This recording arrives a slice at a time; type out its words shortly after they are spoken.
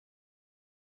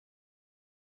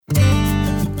Well,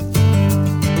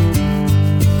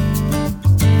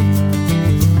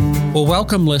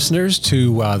 welcome listeners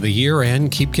to the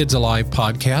year-end Keep Kids Alive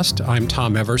podcast. I'm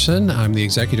Tom Everson. I'm the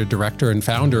executive director and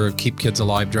founder of Keep Kids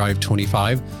Alive Drive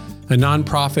 25, a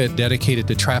nonprofit dedicated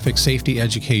to traffic safety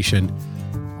education.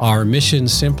 Our mission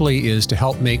simply is to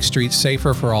help make streets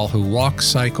safer for all who walk,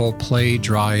 cycle, play,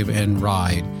 drive, and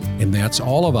ride. And that's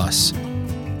all of us.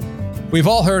 We've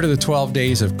all heard of the 12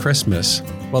 days of Christmas.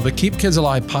 Well, the Keep Kids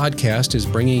Alive podcast is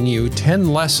bringing you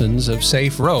 10 lessons of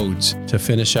safe roads to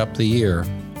finish up the year.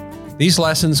 These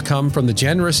lessons come from the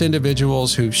generous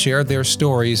individuals who've shared their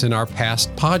stories in our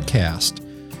past podcast.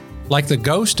 Like the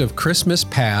ghost of Christmas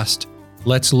past,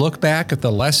 let's look back at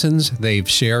the lessons they've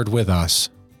shared with us.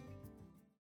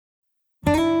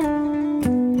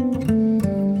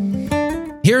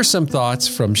 Here's some thoughts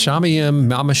from Shamim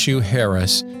Mamashu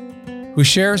Harris, who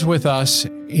shares with us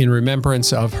in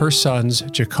remembrance of her sons,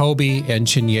 Jacoby and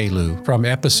Chinyelu, from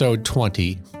episode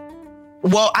 20.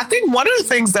 Well, I think one of the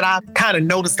things that I kind of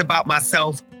noticed about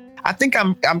myself, I think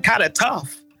I'm kind of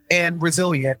tough and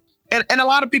resilient. And a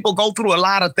lot of people go through a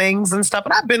lot of things and stuff.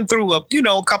 And I've been through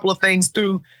a couple of things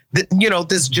through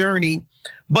this journey.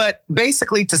 But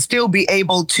basically to still be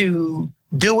able to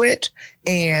do it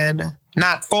and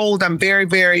not fold, I'm very,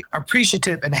 very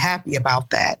appreciative and happy about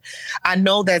that. I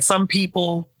know that some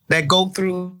people that go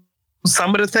through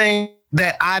some of the things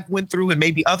that I've went through and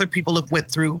maybe other people have went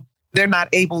through, they're not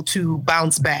able to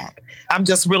bounce back. I'm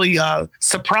just really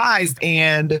surprised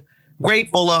and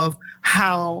grateful of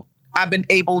how I've been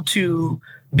able to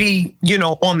be,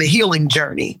 on the healing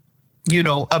journey,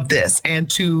 of this, and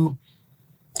to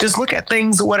just look at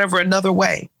things or whatever another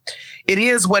way. It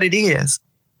is what it is.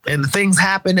 And the things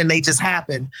happen and they just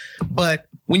happen. But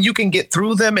when you can get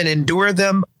through them and endure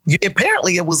them,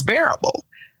 apparently it was bearable.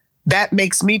 That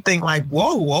makes me think like,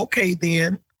 whoa, okay,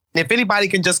 then. If anybody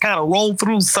can just kind of roll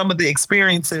through some of the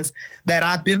experiences that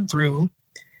I've been through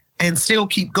and still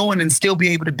keep going and still be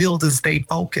able to build and stay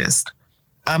focused,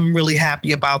 I'm really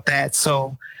happy about that.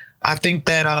 So I think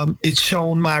that it's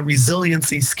shown my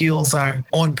resiliency skills are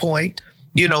on point.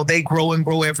 They grow and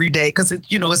grow every day because,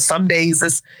 it's some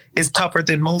days it's tougher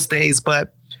than most days.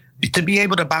 But to be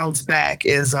able to bounce back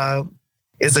is a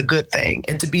good thing.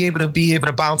 And to be able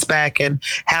to bounce back and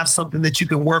have something that you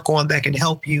can work on that can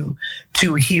help you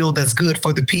to heal that's good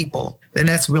for the people, then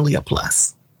that's really a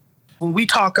plus. When we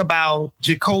talk about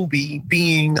Jacoby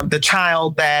being the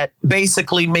child that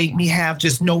basically made me have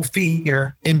just no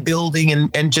fear in building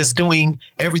and just doing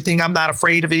everything, I'm not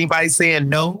afraid of anybody saying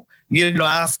no.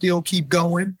 I'll still keep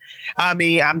going. I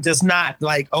mean, I'm just not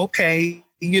like, okay,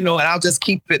 and I'll just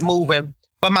keep it moving.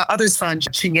 But my other son,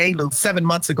 Chinyelu, 7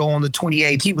 months ago on the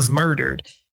 28th, he was murdered.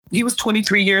 He was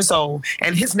 23 years old,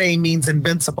 and his name means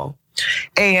invincible.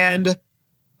 And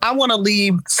I want to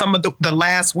leave some of the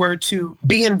last word to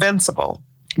be invincible,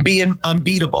 be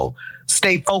unbeatable,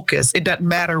 stay focused. It doesn't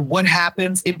matter what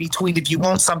happens in between. If you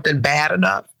want something bad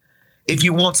enough, if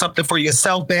you want something for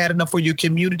yourself bad enough, for your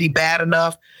community bad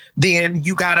enough, then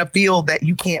you got to feel that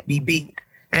you can't be beat.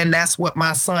 And that's what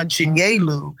my son,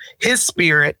 Chinyelu, his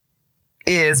spirit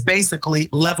is basically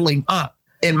leveling up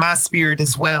in my spirit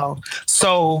as well.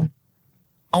 So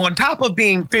on top of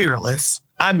being fearless,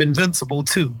 I'm invincible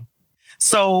too.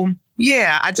 So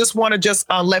yeah, I just want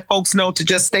to let folks know to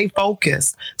just stay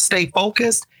focused,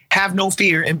 have no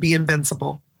fear, and be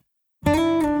invincible.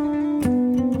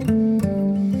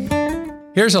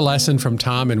 Here's a lesson from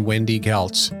Tom and Wendy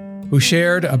Geltz, who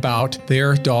shared about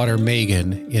their daughter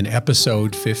Megan in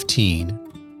episode 15.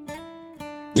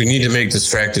 We need to make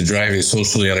distracted driving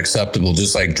socially unacceptable,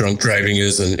 just like drunk driving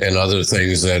is and other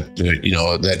things that,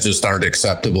 that just aren't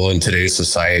acceptable in today's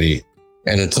society.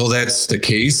 And until that's the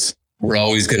case, we're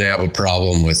always going to have a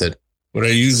problem with it. What I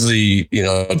usually,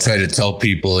 try to tell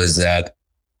people is that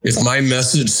if my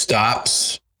message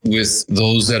stops with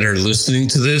those that are listening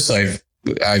to this, I've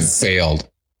failed.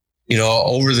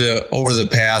 Over the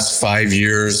past 5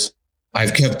 years,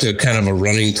 I've kept a kind of a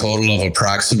running total of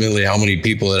approximately how many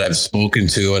people that I've spoken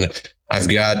to. And I've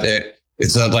got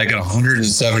it's like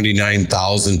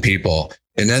 179,000 people.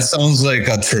 And that sounds like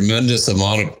a tremendous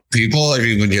amount of people. I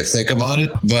mean, when you think about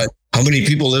it, but how many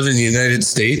people live in the United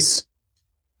States?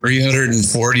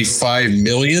 345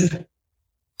 million.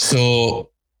 So,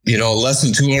 less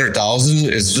than 200,000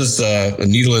 is just a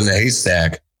needle in the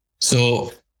haystack.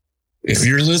 So if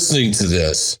you're listening to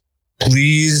this,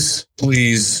 please,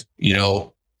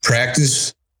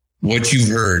 practice what you've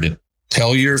heard.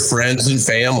 Tell your friends and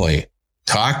family,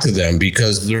 talk to them,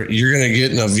 because you're going to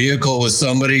get in a vehicle with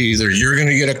somebody. Either you're going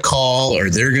to get a call or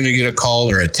they're going to get a call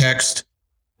or a text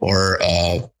or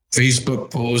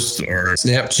Facebook post or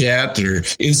Snapchat or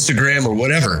Instagram or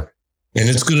whatever. And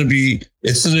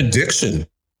it's an addiction.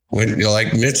 When,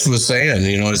 like Mitch was saying,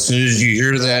 as soon as you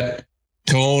hear that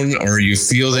tone or you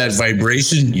feel that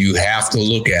vibration, you have to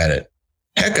look at it.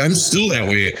 Heck, I'm still that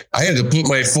way. I had to put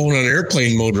my phone on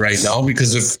airplane mode right now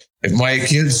because if my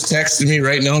kids texted me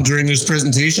right now during this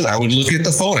presentation, I would look at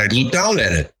the phone. I'd look down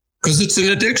at it because it's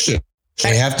an addiction. I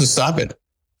have to stop it.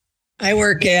 I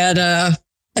work at a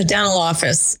dental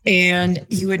office, and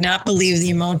you would not believe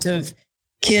the amount of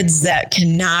kids that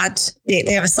cannot,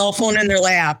 they have a cell phone in their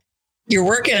lap. You're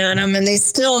working on them and they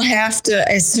still have to,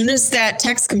 as soon as that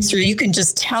text comes through, you can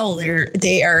just tell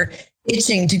they are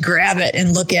itching to grab it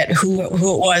and look at who it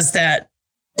was that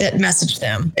messaged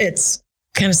them. It's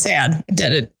kind of sad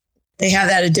that they have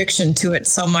that addiction to it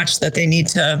so much that they need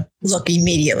to look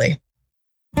immediately.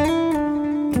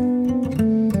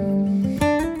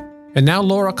 And now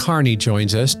Laura Carney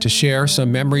joins us to share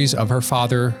some memories of her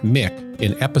father, Mick,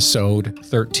 in episode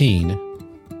 13.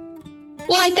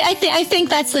 Well, I think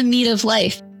that's the meat of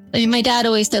life. I mean, my dad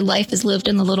always said life is lived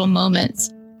in the little moments.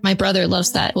 My brother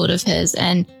loves that quote of his.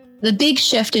 And the big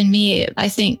shift in me,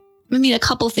 a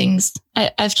couple things.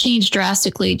 I've changed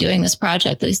drastically doing this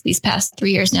project these past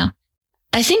 3 years now.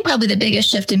 I think probably the biggest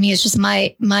shift in me is just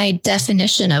my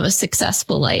definition of a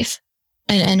successful life.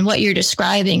 And what you're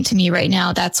describing to me right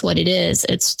now, that's what it is.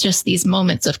 It's just these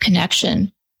moments of connection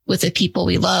with the people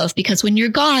we love. Because when you're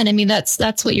gone, I mean,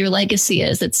 that's what your legacy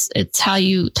is. It's how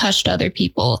you touched other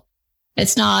people.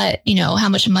 It's not, how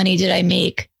much money did I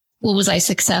make? What was I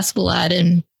successful at?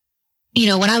 And,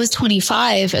 when I was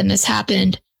 25 and this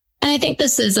happened, and I think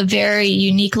this is a very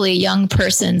uniquely young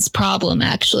person's problem,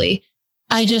 actually.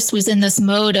 I just was in this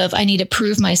mode of, I need to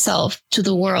prove myself to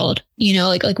the world,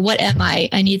 like what am I?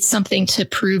 I need something to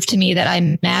prove to me that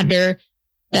I matter,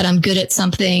 that I'm good at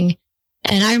something.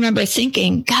 And I remember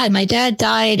thinking, God, my dad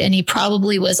died and he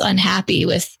probably was unhappy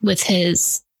with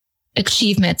his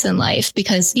achievements in life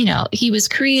because, he was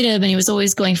creative and he was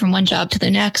always going from one job to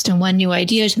the next and one new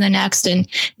idea to the next. And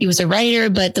he was a writer,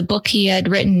 but the book he had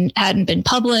written hadn't been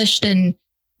published. And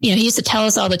he used to tell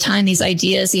us all the time these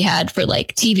ideas he had for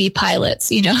like TV pilots,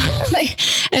 and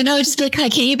I would just be like,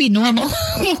 God, can't you be normal?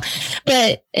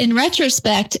 But in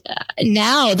retrospect,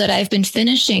 now that I've been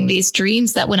finishing these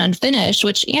dreams that went unfinished,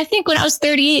 which I think when I was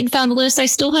 38 and found the list, I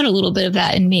still had a little bit of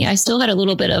that in me. I still had a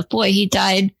little bit of, boy, he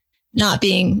died not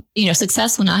being,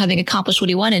 successful, not having accomplished what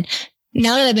he wanted.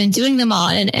 Now that I've been doing them all,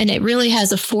 and it really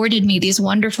has afforded me these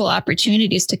wonderful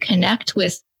opportunities to connect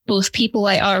with both people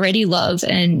I already love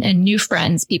and new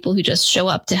friends, people who just show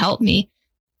up to help me.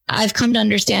 I've come to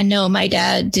understand, no, my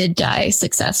dad did die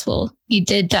successful. He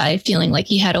did die feeling like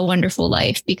he had a wonderful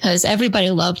life because everybody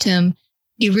loved him.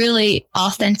 He really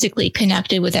authentically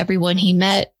connected with everyone he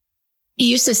met.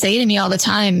 He used to say to me all the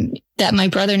time that my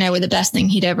brother and I were the best thing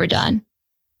he'd ever done.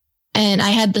 And I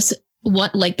had this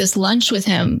lunch with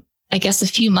him, I guess a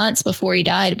few months before he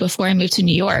died, before I moved to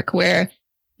New York, where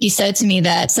he said to me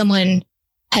that someone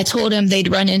had told him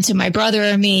they'd run into my brother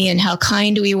and me and how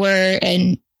kind we were.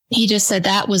 And he just said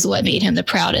that was what made him the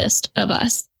proudest of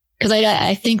us. Because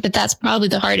I think that's probably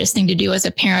the hardest thing to do as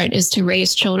a parent is to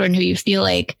raise children who you feel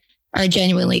like are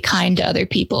genuinely kind to other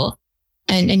people.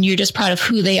 And you're just proud of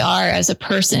who they are as a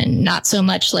person, not so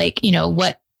much like,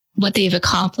 what they've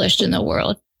accomplished in the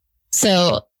world.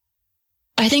 So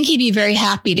I think he'd be very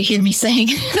happy to hear me saying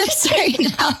this right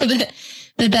now,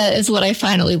 that is what I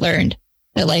finally learned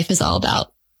that life is all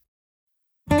about.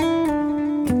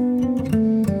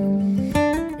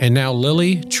 And now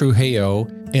Lily Trujillo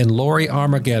and Lori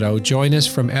Armageddon join us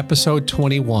from episode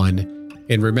 21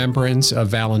 in remembrance of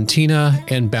Valentina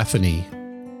and Bethany.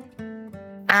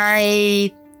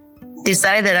 I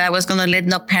decided that I was going to let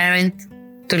no parent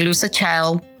to lose a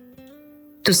child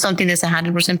to something that's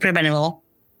 100% preventable,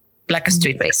 like a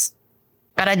street race.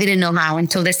 But I didn't know how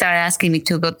until they started asking me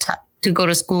to go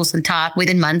to schools and talk.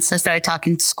 Within months, I started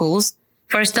talking to schools.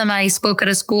 First time I spoke at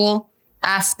a school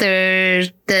after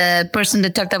the person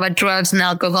that talked about drugs and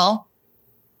alcohol,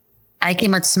 I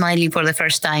came out smiling for the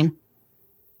first time.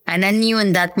 And I knew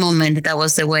in that moment that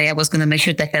was the way I was going to make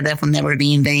sure that her death will never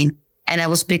be in vain. And I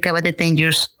will speak about the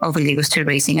dangers of illegal street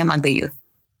racing among the youth.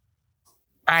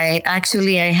 I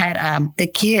had the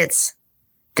kids.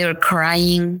 They were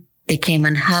crying. They came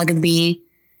and hugged me.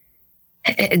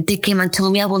 They came and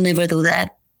told me, I will never do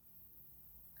that.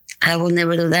 I will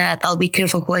never do that. I'll be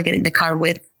careful who I get in the car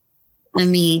with. I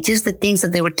mean, just the things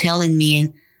that they were telling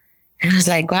me. And I was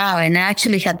like, wow. And I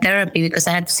actually had therapy because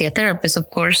I had to see a therapist, of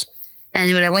course.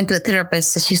 And when I went to a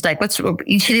therapist, she's like, what's wrong?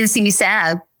 She didn't see me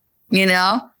sad, And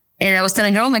I was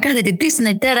telling her, oh my God, I did this and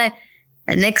I did that.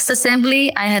 And next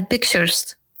assembly, I had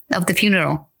pictures of the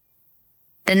funeral.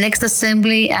 The next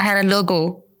assembly, I had a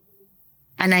logo,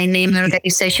 and I named the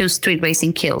organization Street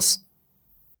Racing Kills.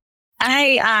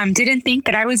 I didn't think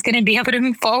that I was going to be able to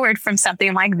move forward from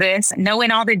something like this,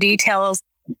 knowing all the details.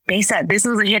 They said this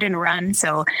was a hit and run.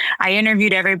 So I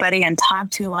interviewed everybody and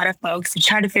talked to a lot of folks to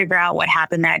try to figure out what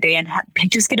happened that day and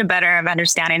just get a better of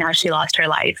understanding how she lost her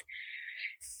life.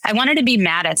 I wanted to be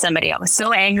mad at somebody. I was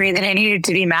so angry that I needed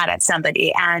to be mad at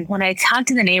somebody. And when I talked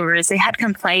to the neighbors, they had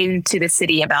complained to the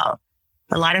city about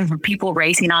a lot of people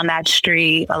racing on that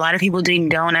street, a lot of people doing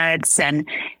donuts and,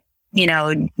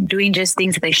 doing just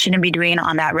things that they shouldn't be doing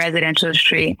on that residential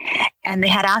street. And they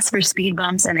had asked for speed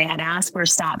bumps and they had asked for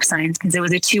stop signs because it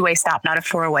was a 2-way stop, not a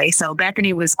 4-way. So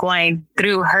Bethany was going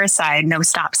through her side, no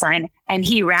stop sign, and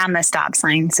he ran the stop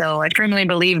sign. So I firmly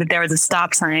believe that there was a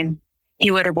stop sign,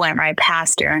 he would have went right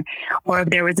past her. Or if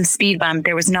there was a speed bump,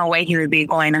 there was no way he would be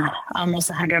going almost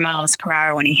 100 miles per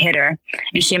hour when he hit her,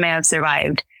 and she may have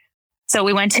survived. So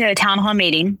we went to a town hall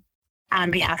meeting. On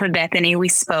behalf of Bethany, we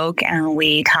spoke and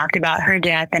we talked about her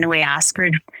death, and we asked for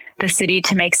the city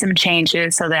to make some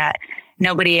changes so that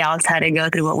nobody else had to go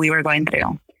through what we were going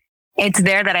through. It's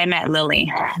there that I met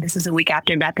Lily. This is a week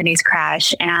after Bethany's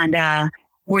crash, and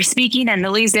we're speaking, and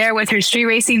Lily's there with her street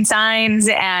racing signs,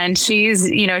 and she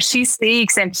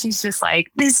speaks, and she's just like,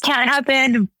 this can't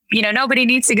happen. Nobody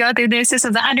needs to go through this. This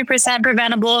is 100%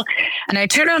 preventable. And I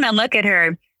turn around and look at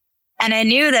her. And I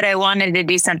knew that I wanted to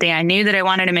do something. I knew that I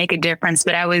wanted to make a difference,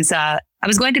 but I was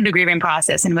going through the grieving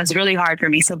process, and it was really hard for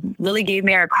me. So Lily gave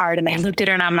me her card, and I looked at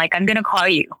her and I'm like, I'm going to call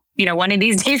you. One of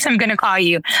these days I'm going to call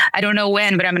you. I don't know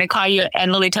when, but I'm going to call you.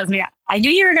 And Lily tells me, I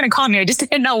knew you were going to call me. I just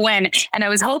didn't know when. And I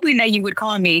was hoping that you would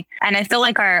call me. And I feel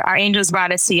like our angels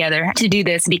brought us together to do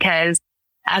this, because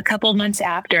a couple months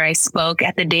after I spoke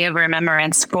at the Day of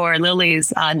Remembrance for Lily's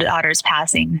daughter's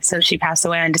passing. So she passed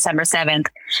away on December 7th.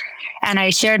 And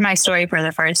I shared my story for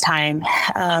the first time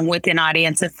with an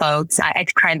audience of folks. I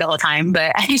cried the whole time,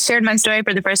 but I shared my story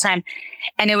for the first time.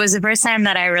 And it was the first time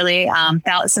that I really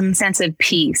felt some sense of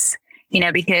peace,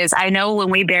 because I know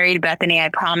when we buried Bethany, I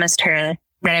promised her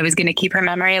that I was going to keep her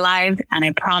memory alive. And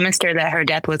I promised her that her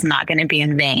death was not going to be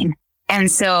in vain. And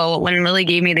so when Lily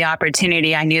gave me the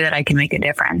opportunity, I knew that I could make a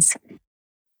difference.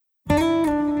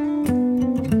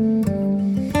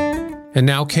 And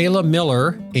now Kayla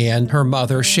Miller and her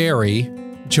mother, Sherry,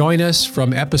 join us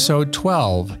from episode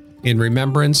 12 in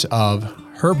remembrance of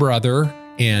her brother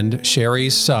and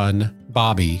Sherry's son,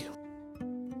 Bobby.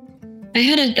 I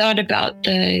had a thought about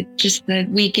the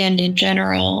weekend in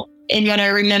general. And what I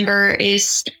remember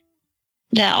is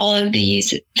that all of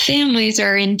these families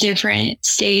are in different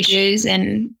stages,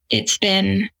 and it's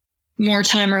been more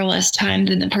time or less time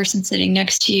than the person sitting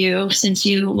next to you since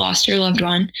you lost your loved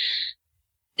one.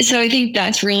 So I think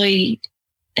that's really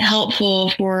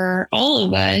helpful for all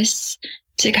of us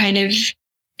to kind of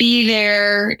be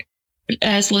there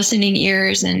as listening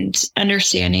ears and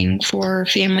understanding for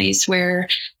families where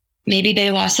maybe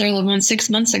they lost their loved one 6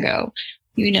 months ago.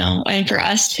 And for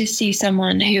us to see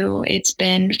someone who it's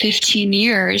been 15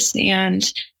 years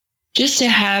and just to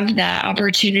have that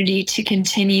opportunity to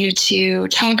continue to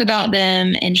talk about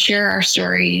them and share our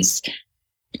stories,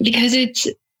 because it's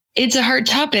a hard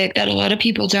topic that a lot of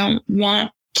people don't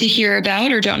want to hear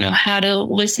about or don't know how to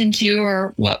listen to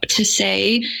or what to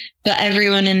say, but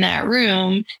everyone in that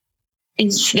room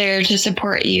is there to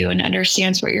support you and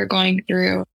understands what you're going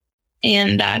through.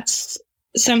 And that's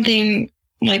something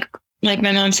like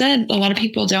my mom said, a lot of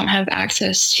people don't have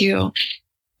access to,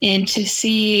 and to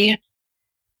see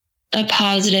a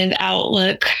positive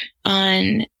outlook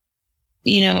on,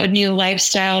 a new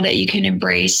lifestyle that you can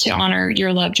embrace to honor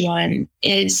your loved one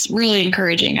is really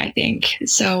encouraging, I think.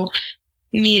 So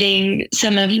meeting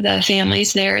some of the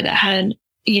families there that had,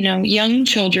 young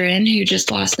children who just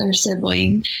lost their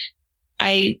sibling,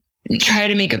 I try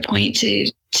to make a point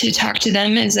to talk to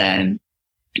them as an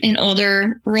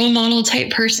older role model type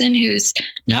person who's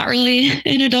not really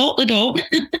an adult,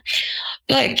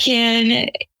 but can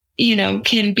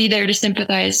be there to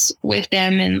sympathize with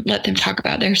them and let them talk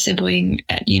about their sibling,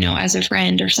 as a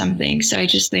friend or something. So I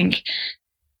just think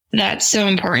that's so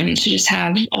important to just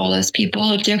have all those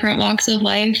people of different walks of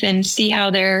life and see how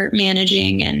they're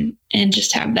managing and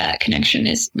just have that connection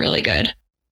is really good.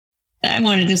 I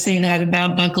wanted to say that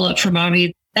about Buckle Up for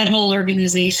Bobby. That whole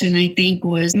organization, I think,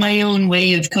 was my own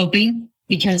way of coping,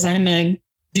 because I'm a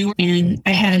doer and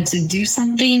I had to do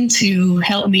something to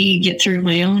help me get through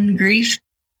my own grief.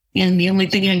 And the only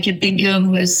thing I could think of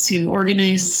was to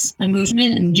organize a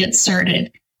movement and get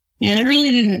started. And I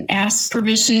really didn't ask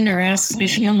permission or ask my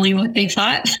family what they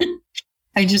thought.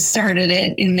 I just started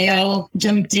it, and they all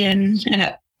jumped in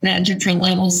at at different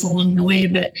levels along the way.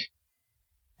 But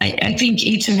I think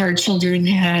each of our children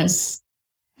has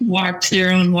walked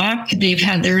their own walk. They've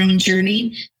had their own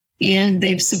journey, and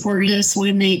they've supported us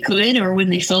when they could or when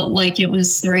they felt like it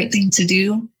was the right thing to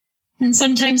do. And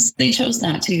sometimes they chose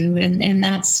not to, and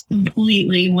that's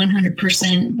completely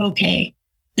 100% okay.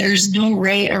 There's no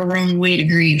right or wrong way to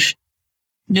grieve.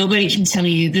 Nobody can tell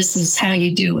you this is how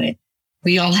you do it.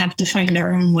 We all have to find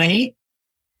our own way.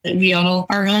 We all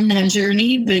are on that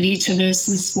journey, but each of us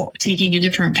is taking a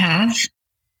different path.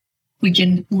 We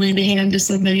can lend a hand to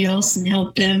somebody else and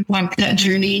help them walk that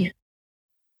journey.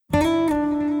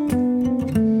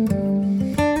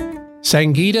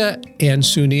 Sangeeta and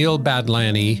Sunil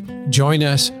Badlani join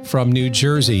us from New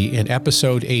Jersey in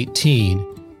episode 18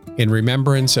 in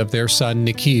remembrance of their son,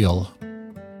 Nikhil.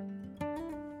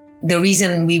 The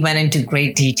reason we went into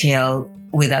great detail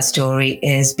with our story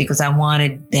is because I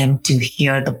wanted them to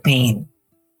hear the pain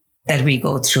that we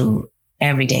go through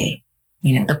every day,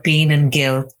 the pain and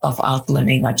guilt of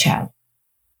outliving a child.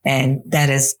 And that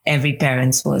is every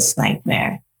parent's worst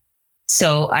nightmare.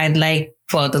 So I'd like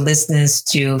for the listeners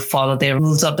to follow the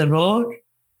rules of the road.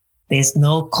 There's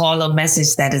no call or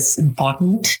message that is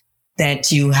important,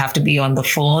 that you have to be on the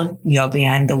phone, you're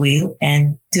behind the wheel,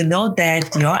 and to know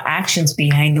that your actions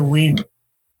behind the wheel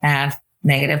have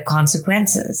negative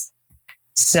consequences.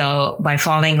 So by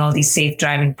following all these safe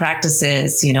driving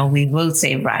practices, we will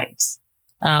save lives.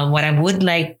 What I would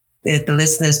like the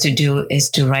listeners to do is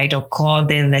to write or call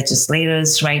their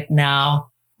legislators right now.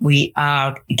 We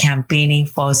are campaigning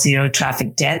for zero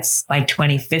traffic deaths by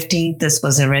 2050. This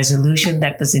was a resolution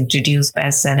that was introduced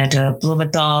by Senator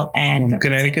Blumenthal and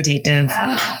Representative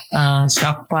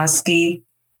Shokpaski.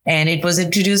 And it was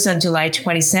introduced on July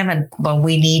 27th, but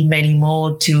we need many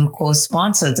more to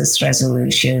co-sponsor this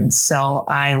resolution. So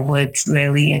I would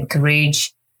really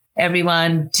encourage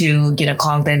everyone to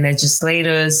call their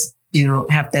legislators to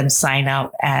have them sign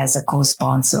up as a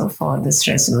co-sponsor for this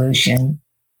resolution.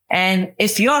 And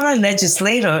if you're a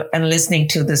legislator and listening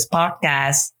to this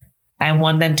podcast, I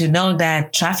want them to know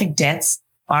that traffic deaths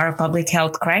are a public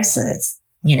health crisis,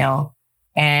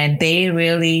 and they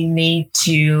really need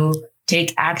to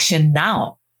take action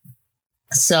now.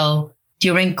 So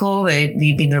during COVID,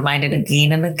 we've been reminded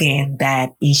again and again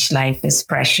that each life is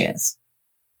precious.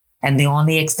 And the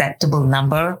only acceptable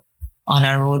number on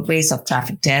our roadways of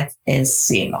traffic death is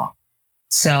 0.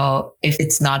 So if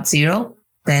it's not 0,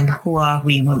 then who are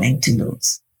we willing to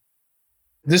lose?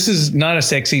 This is not a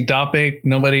sexy topic.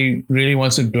 Nobody really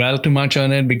wants to dwell too much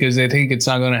on it because they think it's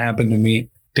not going to happen to me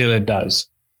till it does.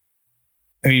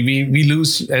 I mean, we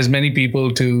lose as many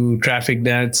people to traffic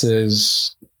deaths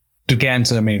as to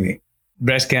cancer, maybe.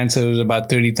 Breast cancer is about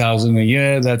 30,000 a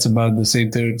year. That's about the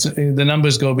same. The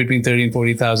numbers go between 30 and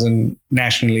 40,000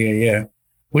 nationally a year,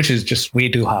 which is just way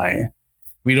too high.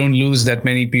 We don't lose that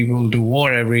many people to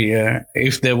war every year.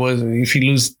 If you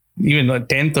lose even a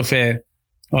tenth of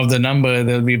the number,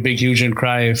 there'll be a big, huge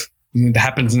cry if it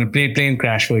happens in a plane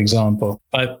crash, for example.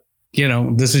 But,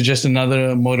 this is just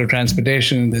another mode of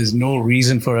transportation. There's no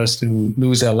reason for us to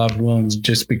lose our loved ones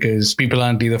just because people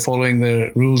aren't either following the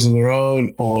rules of the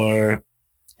road or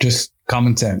just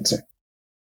common sense.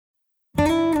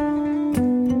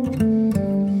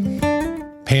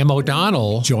 Pam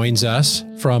O'Donnell joins us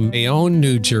from Bayonne,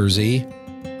 New Jersey,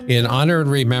 in honor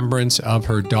and remembrance of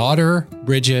her daughter,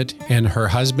 Bridget, and her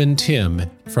husband, Tim,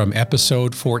 from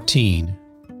episode 14.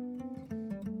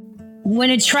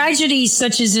 When a tragedy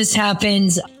such as this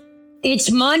happens, it's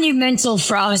monumental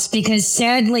for us because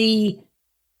sadly,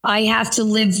 I have to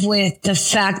live with the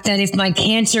fact that if my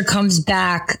cancer comes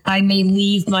back, I may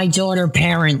leave my daughter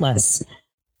parentless.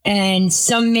 And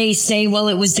some may say, well,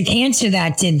 it was the cancer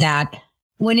that did that.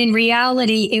 When in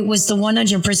reality, it was the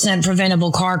 100%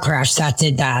 preventable car crash that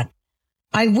did that.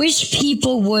 I wish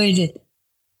people would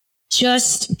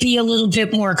just be a little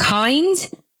bit more kind,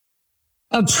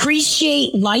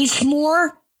 appreciate life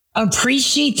more,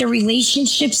 appreciate the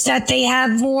relationships that they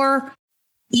have more.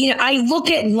 I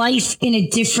look at life in a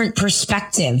different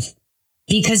perspective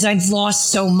because I've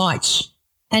lost so much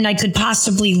and I could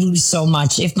possibly lose so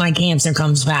much if my cancer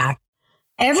comes back.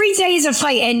 Every day is a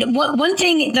fight. And one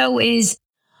thing, though, is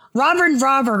Robin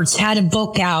Roberts had a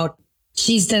book out.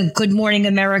 She's the Good Morning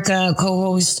America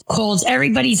co-host, called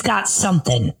Everybody's Got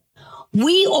Something.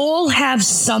 We all have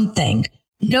something.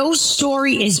 No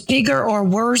story is bigger or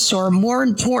worse or more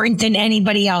important than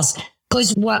anybody else,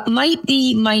 because what might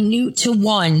be minute to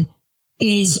one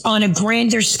is on a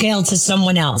grander scale to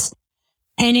someone else.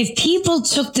 And if people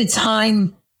took the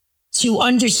time to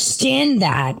understand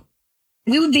that,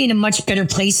 we would be in a much better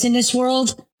place in this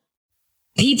world.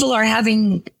 People are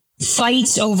having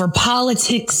fights over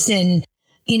politics and,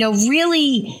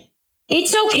 really,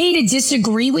 it's okay to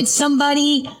disagree with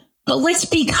somebody, but let's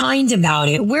be kind about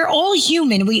it. We're all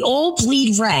human. We all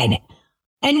bleed red,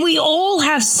 and we all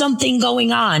have something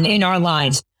going on in our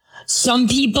lives. Some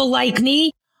people like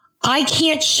me, I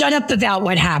can't shut up about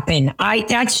what happened.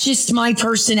 That's just my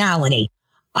personality.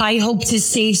 I hope to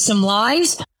save some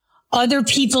lives. Other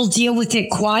people deal with it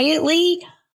quietly,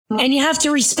 and you have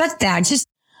to respect that. Just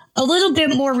a little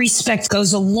bit more respect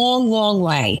goes a long, long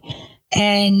way.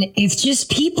 And if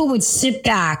just people would sit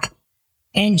back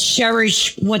and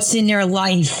cherish what's in their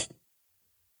life.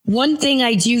 One thing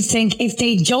I do think, if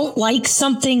they don't like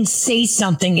something, say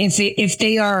something. If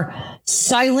they are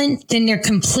silent, then they're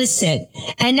complicit.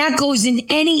 And that goes in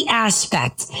any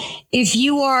aspect. If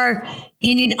you are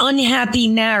in an unhappy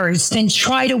marriage, then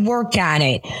try to work at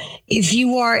it. If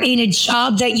you are in a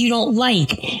job that you don't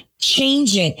like,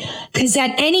 change it. Because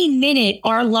at any minute,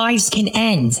 our lives can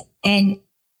end. And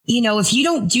if you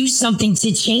don't do something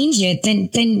to change it, then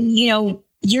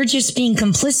you're just being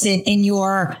complicit in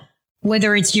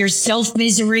whether it's your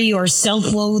self-misery or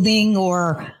self-loathing,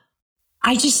 or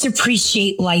I just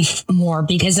appreciate life more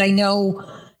because I know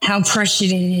how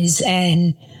precious it is.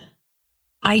 And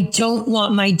I don't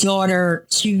want my daughter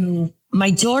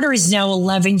is now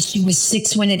 11. She was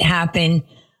 6 when it happened.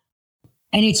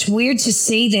 And it's weird to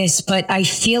say this, but I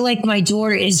feel like my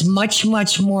daughter is much,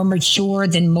 much more mature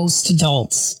than most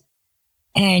adults.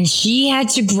 And she had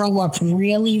to grow up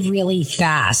really, really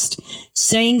fast,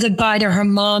 saying goodbye to her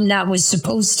mom that was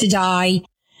supposed to die,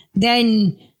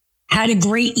 then had a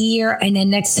great year. And then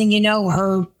next thing you know,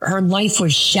 her life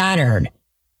was shattered.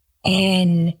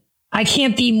 And I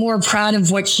can't be more proud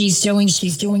of what she's doing.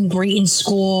 She's doing great in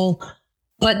school.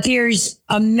 But there's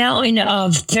a mountain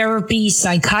of therapy,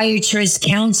 psychiatrists,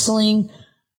 counseling.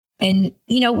 And,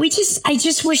 I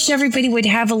just wish everybody would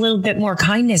have a little bit more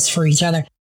kindness for each other.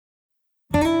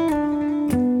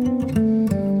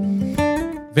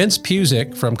 Vince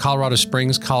Pusick from Colorado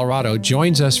Springs, Colorado,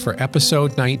 joins us for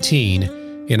episode 19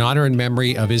 in honor and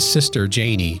memory of his sister,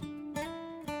 Janie.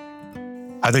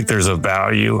 I think there's a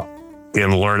value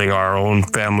in learning our own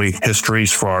family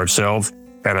histories for ourselves.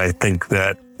 And I think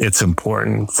that it's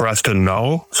important for us to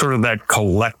know sort of that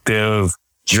collective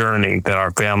journey that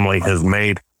our family has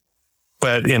made.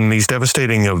 But in these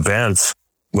devastating events,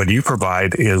 what you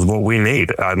provide is what we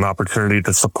need, an opportunity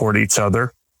to support each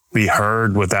other, be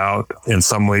heard without, in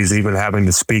some ways, even having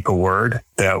to speak a word,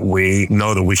 that we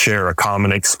know that we share a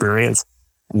common experience.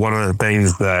 One of the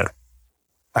things that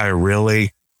I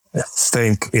really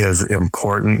think is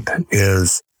important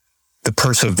is the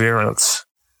perseverance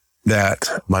that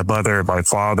my mother, my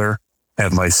father,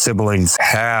 and my siblings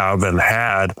have and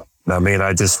had. I mean,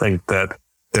 I just think that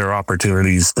there are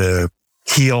opportunities to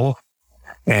heal.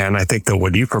 And I think that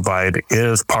what you provide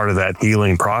is part of that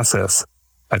healing process.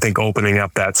 I think opening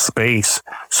up that space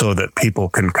so that people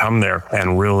can come there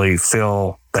and really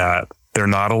feel that they're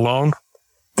not alone.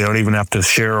 They don't even have to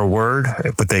share a word,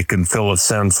 but they can feel a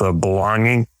sense of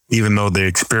belonging. Even though the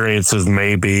experiences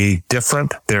may be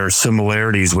different, there are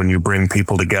similarities when you bring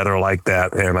people together like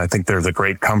that. And I think there's a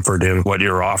great comfort in what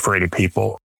you're offering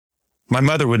people. My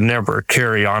mother would never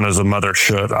carry on as a mother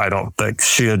should, I don't think.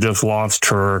 She had just lost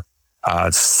her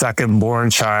second born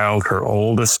child, her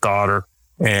oldest daughter.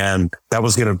 And that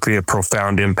was going to be a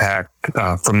profound impact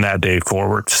from that day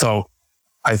forward. So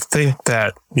I think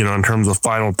that, in terms of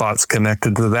final thoughts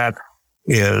connected to that,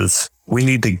 is we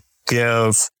need to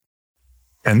give,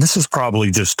 and this is probably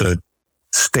just a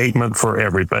statement for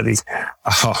everybody,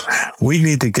 we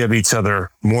need to give each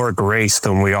other more grace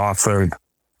than we often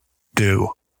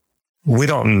do. We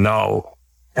don't know,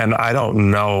 and I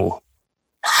don't know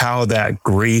how that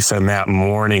grief and that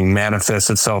mourning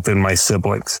manifests itself in my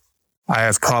siblings. I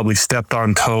have probably stepped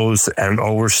on toes and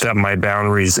overstepped my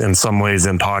boundaries in some ways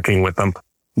in talking with them.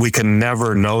 We can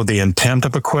never know the intent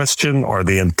of a question or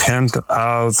the intent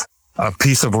of a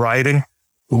piece of writing.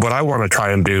 What I want to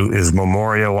try and do is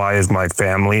memorialize my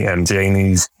family and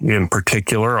Janie's in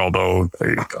particular, although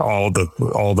all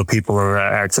the people in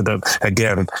that accident,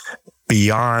 again,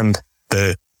 beyond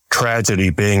the tragedy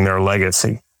being their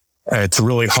legacy. It's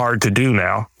really hard to do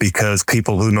now because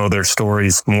people who know their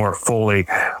stories more fully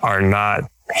are not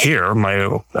here.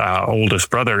 My oldest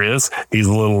brother is. He's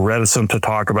a little reticent to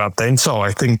talk about things. So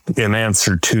I think in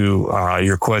answer to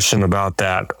your question about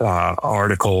that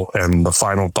article and the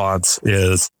final thoughts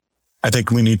is, I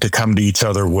think we need to come to each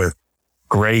other with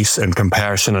grace and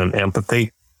compassion and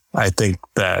empathy. I think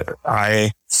that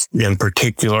I, in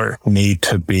particular, need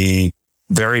to be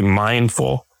very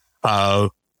mindful of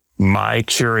my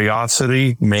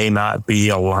curiosity may not be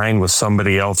aligned with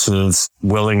somebody else's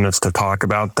willingness to talk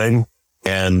about things.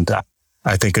 And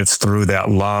I think it's through that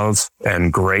love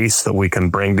and grace that we can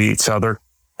bring to each other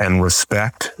and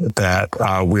respect that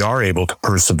we are able to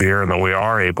persevere and that we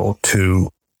are able to,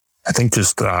 I think,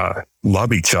 just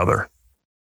love each other.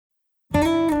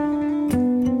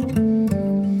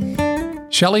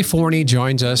 Shelley Forney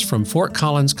joins us from Fort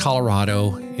Collins,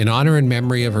 Colorado, in honor and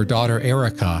memory of her daughter,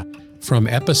 Erica, from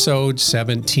episode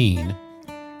 17.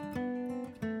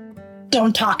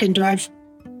 Don't talk and drive.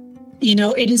 You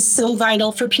know, it is so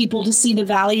vital for people to see the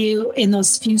value in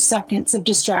those few seconds of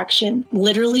distraction.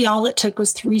 Literally, all it took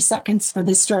was 3 seconds for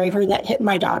this driver that hit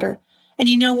my daughter. And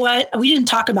you know what? We didn't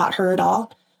talk about her at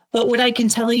all. But what I can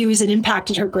tell you is it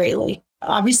impacted her greatly.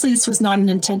 Obviously, this was not an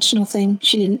intentional thing.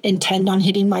 She didn't intend on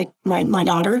hitting my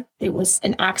daughter. It was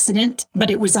an accident,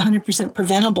 but it was 100%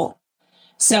 preventable.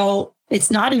 So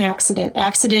it's not an accident.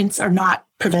 Accidents are not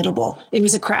preventable. It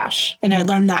was a crash. And I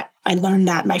learned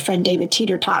that. My friend David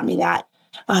Teeter taught me that.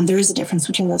 There is a difference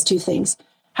between those two things.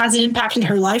 Has it impacted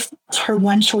her life? Her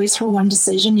one choice, her one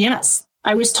decision? Yes.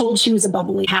 I was told she was a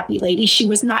bubbly, happy lady. She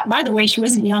was not. By the way, she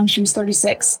wasn't young. She was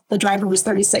 36. The driver was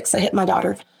 36 that hit my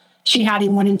daughter. She had a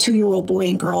 1 and 2 year old boy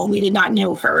and girl. We did not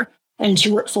know her. And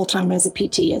she worked full time as a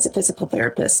PT, as a physical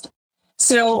therapist.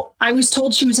 So I was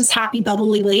told she was this happy,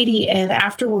 bubbly lady. And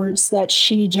afterwards that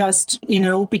she just,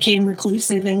 became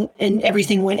reclusive and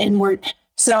everything went inward.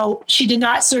 So she did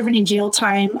not serve any jail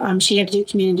time. She had to do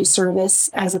community service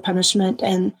as a punishment.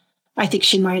 And I think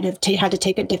she might have had to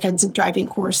take a defensive driving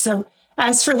course. So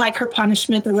as for her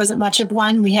punishment, there wasn't much of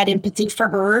one. We had empathy for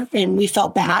her and we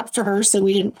felt bad for her. So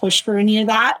we didn't push for any of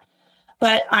that.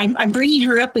 But I'm bringing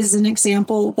her up as an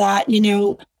example that,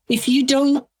 if you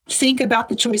don't think about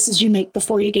the choices you make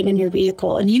before you get in your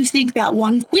vehicle and you think that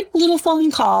one quick little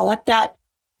phone call at that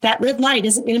red light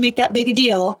isn't going to make that big a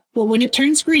deal. Well, when it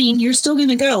turns green, you're still going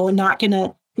to go and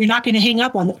you're not going to hang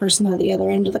up on the person on the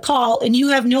other end of the call. And you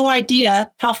have no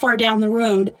idea how far down the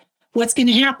road what's going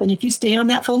to happen if you stay on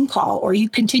that phone call or you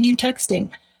continue texting.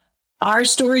 Our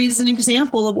story is an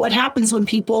example of what happens when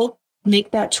people make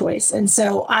that choice. And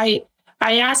so I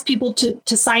ask people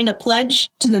to sign a pledge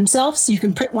to themselves so you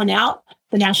can print one out.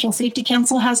 The National Safety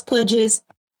Council has pledges.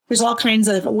 There's all kinds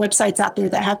of websites out there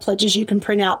that have pledges you can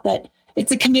print out, that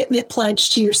it's a commitment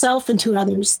pledge to yourself and to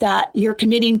others that you're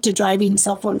committing to driving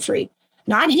cell phone free.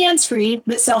 Not hands free,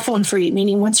 but cell phone free,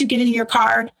 meaning once you get in your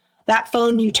car, that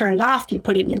phone, you turn it off, you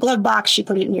put it in your glove box, you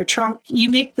put it in your trunk. You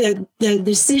make the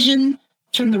decision,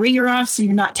 turn the ringer off so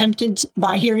you're not tempted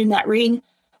by hearing that ring.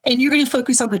 And you're going to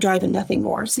focus on the drive and nothing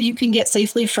more. So you can get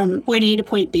safely from point A to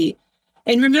point B.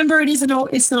 And remember,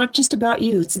 it's not just about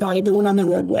you. It's about everyone on the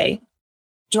roadway.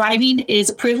 Driving is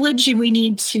a privilege and we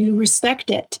need to respect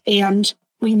it. And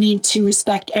we need to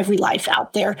respect every life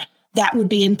out there that would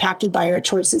be impacted by our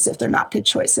choices if they're not good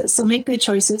choices. So make good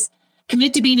choices.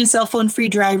 Commit to being a cell phone free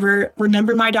driver.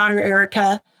 Remember my daughter,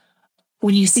 Erica,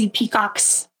 when you see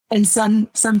peacocks and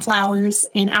sunflowers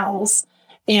and owls,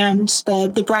 and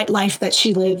the bright life that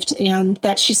she lived and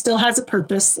that she still has a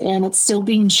purpose and it's still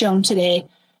being shown today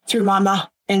through Mama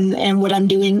and what I'm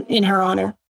doing in her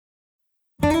honor.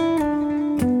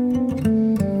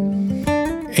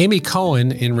 Amy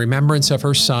Cohen in remembrance of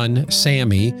her son,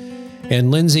 Sammy, and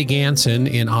Lindsay Ganson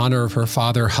in honor of her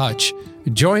father, Hutch.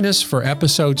 Join us for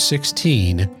episode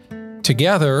 16.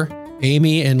 Together,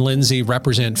 Amy and Lindsay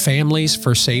represent Families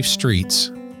for Safe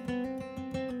Streets.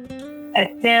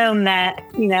 Assume that,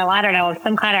 I don't know,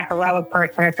 some kind of heroic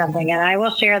person or something. And I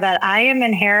will share that I am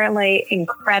inherently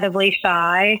incredibly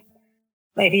shy.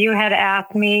 If you had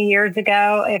asked me years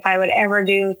ago if I would ever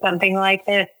do something like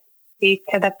this, speak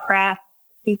to the press,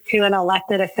 speak to an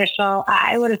elected official,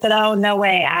 I would have said, oh, no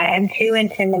way. I am too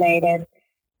intimidated.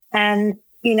 And,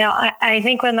 I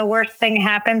think when the worst thing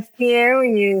happens to you,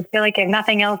 you feel like you have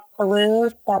nothing else to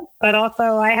lose. But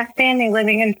also I have Stanley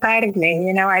living inside of me.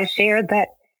 I shared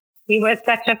that he was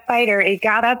such a fighter. He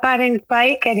got up on his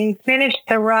bike and he finished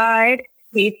the ride.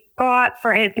 He fought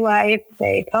for his life.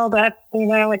 They told us,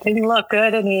 it didn't look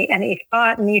good. And he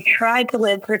fought and he tried to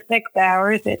live for 6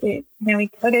 hours. He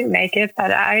couldn't make it,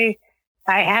 but I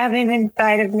have him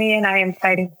inside of me and I am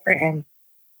fighting for him.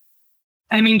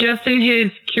 I mean, just in his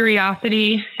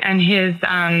curiosity and his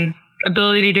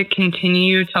ability to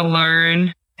continue to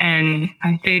learn. And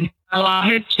I think a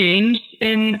lot has changed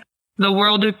in the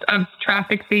world of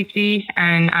traffic safety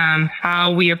and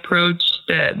how we approach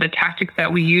the tactics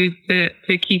that we use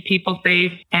to keep people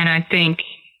safe. And I think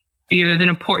there's an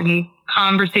important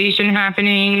conversation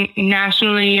happening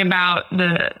nationally about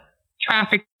the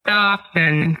traffic stops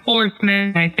and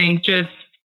enforcement. I think just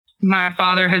my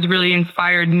father has really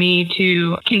inspired me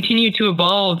to continue to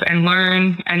evolve and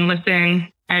learn and listen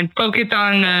and focus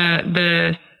on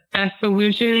the best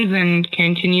solutions and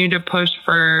continue to push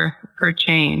for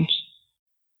change.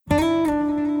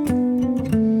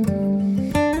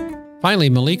 Finally,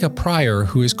 Malika Pryor,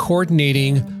 who is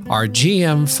coordinating our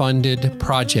GM-funded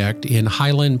project in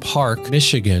Highland Park,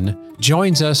 Michigan,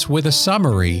 joins us with a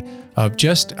summary of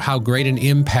just how great an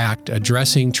impact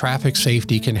addressing traffic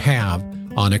safety can have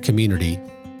on a community.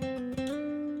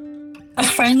 A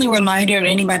friendly reminder to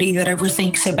anybody that ever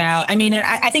thinks about,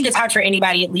 I think it's hard for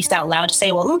anybody, at least out loud, to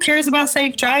say, well, who cares about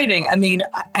safe driving?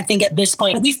 I think at this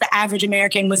point, at least the average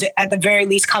American was at the very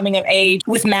least coming of age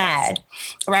with MAD,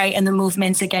 right? And the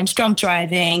movements against drunk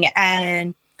driving,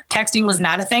 and texting was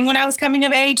not a thing when I was coming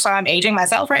of age. So I'm aging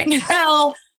myself right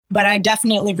now. But I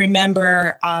definitely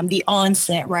remember the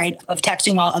onset, right, of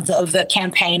texting of the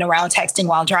campaign around texting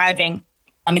while driving.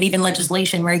 And even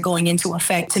legislation, right, going into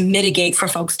effect to mitigate for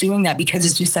folks doing that because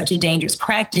it's just such a dangerous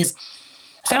practice.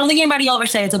 So I don't think anybody will ever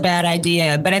say it's a bad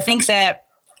idea, but I think that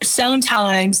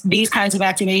sometimes these kinds of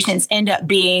activations end up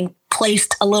being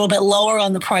placed a little bit lower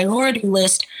on the priority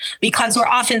list because we're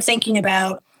often thinking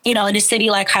about, in a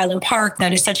city like Highland Park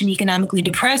that is such an economically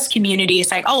depressed community. It's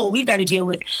like, oh, we've got to deal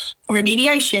with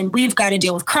remediation. We've got to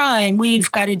deal with crime.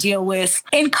 We've got to deal with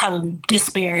income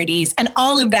disparities. And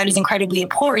all of that is incredibly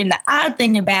important. The odd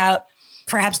thing about,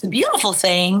 perhaps the beautiful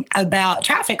thing about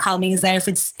traffic calming is that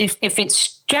if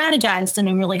it's strategized in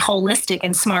a really holistic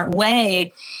and smart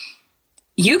way,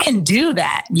 you can do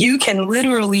that. You can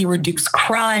literally reduce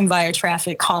crime via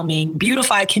traffic calming,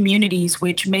 beautify communities,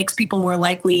 which makes people more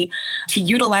likely to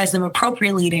utilize them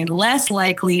appropriately and less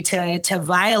likely to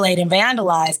violate and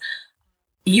vandalize.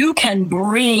 You can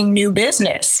bring new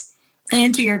business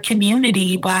into your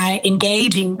community by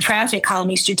engaging traffic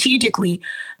calming strategically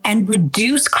and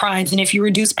reduce crimes. And if you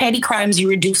reduce petty crimes, you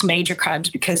reduce major crimes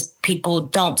because people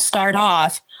don't start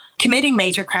off committing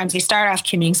major crimes. They start off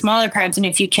committing smaller crimes. And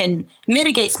if you can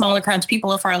mitigate smaller crimes,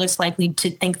 people are far less likely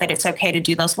to think that it's okay to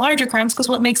do those larger crimes, because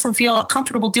what makes them feel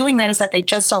comfortable doing that is that they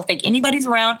just don't think anybody's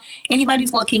around,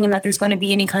 anybody's looking, and that there's going to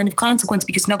be any kind of consequence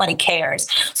because nobody cares.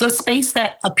 So a space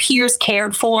that appears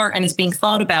cared for and is being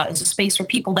thought about is a space where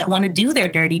people that want to do their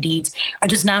dirty deeds are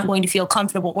just not going to feel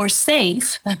comfortable or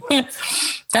safe,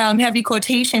 heavy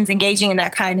quotations, engaging in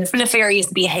that kind of nefarious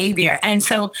behavior. And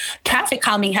so traffic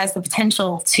calming has the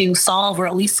potential to solve or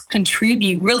at least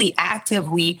contribute really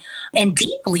actively and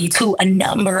deeply to a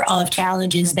number of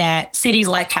challenges that cities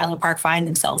like Highland Park find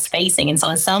themselves facing. And so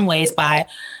in some ways, by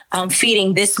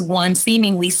feeding this one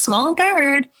seemingly small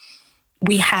bird,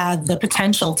 we have the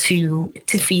potential to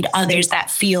feed others that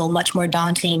feel much more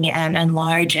daunting and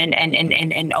large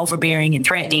and overbearing and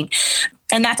threatening.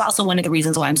 And that's also one of the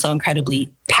reasons why I'm so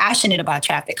incredibly passionate about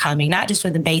traffic calming, not just for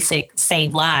the basic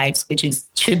save lives, which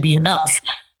should be enough,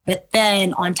 but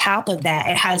then on top of that,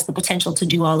 it has the potential to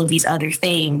do all of these other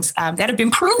things that have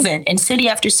been proven in city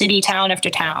after city, town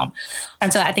after town.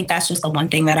 And so I think that's just the one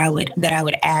thing that I would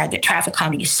add, that traffic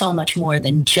calming is so much more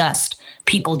than just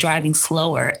people driving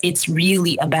slower. It's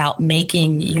really about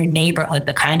making your neighborhood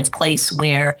the kind of place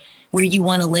where you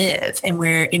want to live and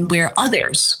where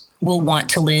others will want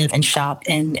to live and shop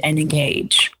and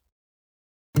engage.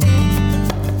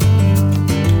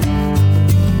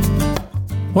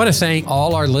 I want to thank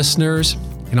all our listeners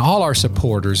and all our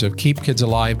supporters of Keep Kids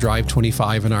Alive Drive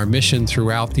 25 and our mission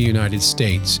throughout the United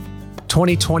States.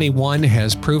 2021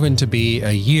 has proven to be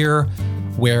a year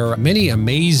where many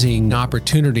amazing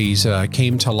opportunities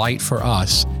came to light for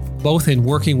us, both in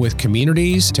working with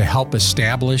communities to help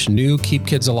establish new Keep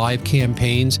Kids Alive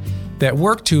campaigns that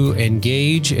work to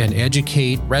engage and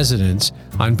educate residents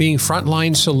on being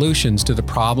frontline solutions to the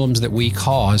problems that we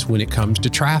cause when it comes to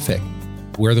traffic.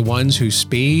 We're the ones who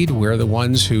speed, we're the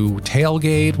ones who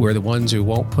tailgate, we're the ones who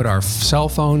won't put our cell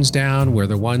phones down, we're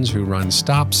the ones who run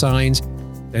stop signs,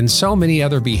 and so many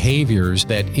other behaviors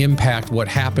that impact what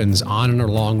happens on and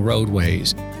along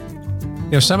roadways.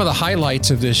 Some of the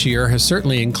highlights of this year has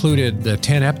certainly included the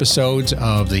 10 episodes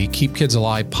of the Keep Kids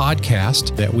Alive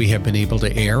podcast that we have been able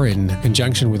to air in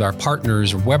conjunction with our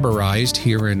partners Weberized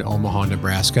here in Omaha,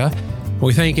 Nebraska.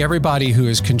 We thank everybody who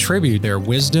has contributed their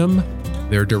wisdom,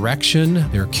 their direction,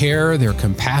 their care, their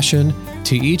compassion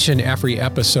to each and every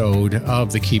episode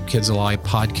of the Keep Kids Alive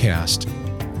podcast.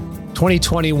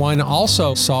 2021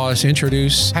 also saw us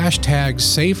introduce hashtag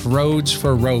Safe Roads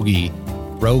for Rogie.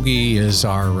 Rogie is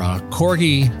our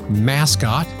corgi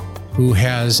mascot who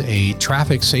has a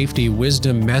traffic safety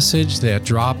wisdom message that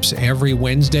drops every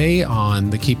Wednesday on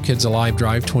the Keep Kids Alive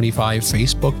Drive 25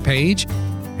 Facebook page.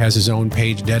 Has his own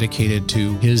page dedicated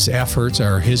to his efforts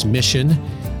or his mission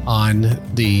on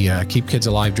the Keep Kids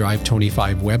Alive Drive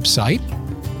 25 website.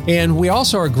 And we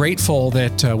also are grateful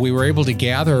that we were able to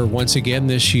gather once again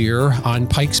this year on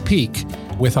Pikes Peak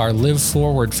with our Live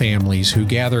Forward families who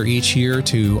gather each year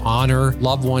to honor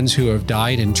loved ones who have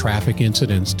died in traffic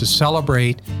incidents, to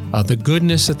celebrate the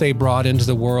goodness that they brought into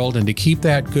the world and to keep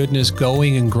that goodness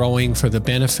going and growing for the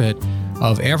benefit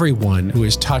of everyone who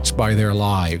is touched by their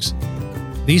lives.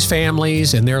 These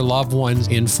families and their loved ones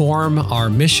inform our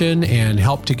mission and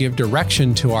help to give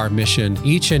direction to our mission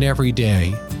each and every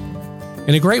day.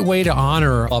 And a great way to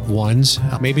honor loved ones,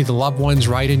 maybe the loved ones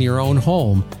right in your own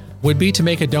home, would be to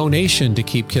make a donation to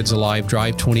Keep Kids Alive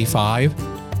Drive 25.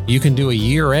 You can do a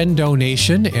year-end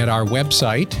donation at our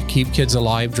website,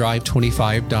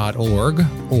 keepkidsalivedrive25.org,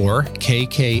 or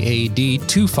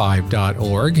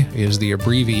kkad25.org is the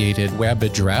abbreviated web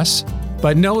address.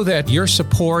 But know that your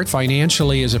support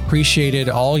financially is appreciated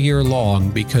all year long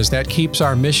because that keeps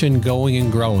our mission going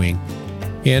and growing.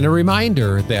 And a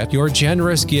reminder that your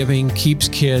generous giving keeps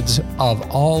kids of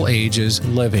all ages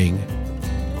living.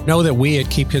 Know that we at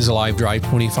Keep Kids Alive Drive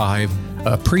 25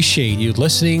 appreciate you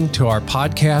listening to our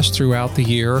podcast throughout the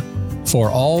year, for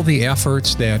all the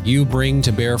efforts that you bring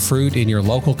to bear fruit in your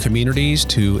local communities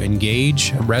to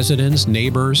engage residents,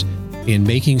 neighbors, in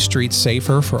making streets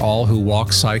safer for all who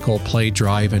walk, cycle, play,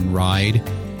 drive, and ride.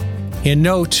 And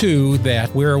know, too,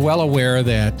 that we're well aware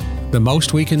that the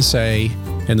most we can say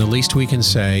and the least we can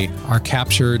say are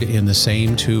captured in the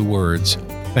same two words: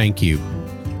 thank you.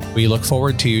 We look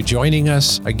forward to you joining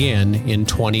us again in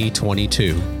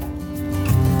 2022.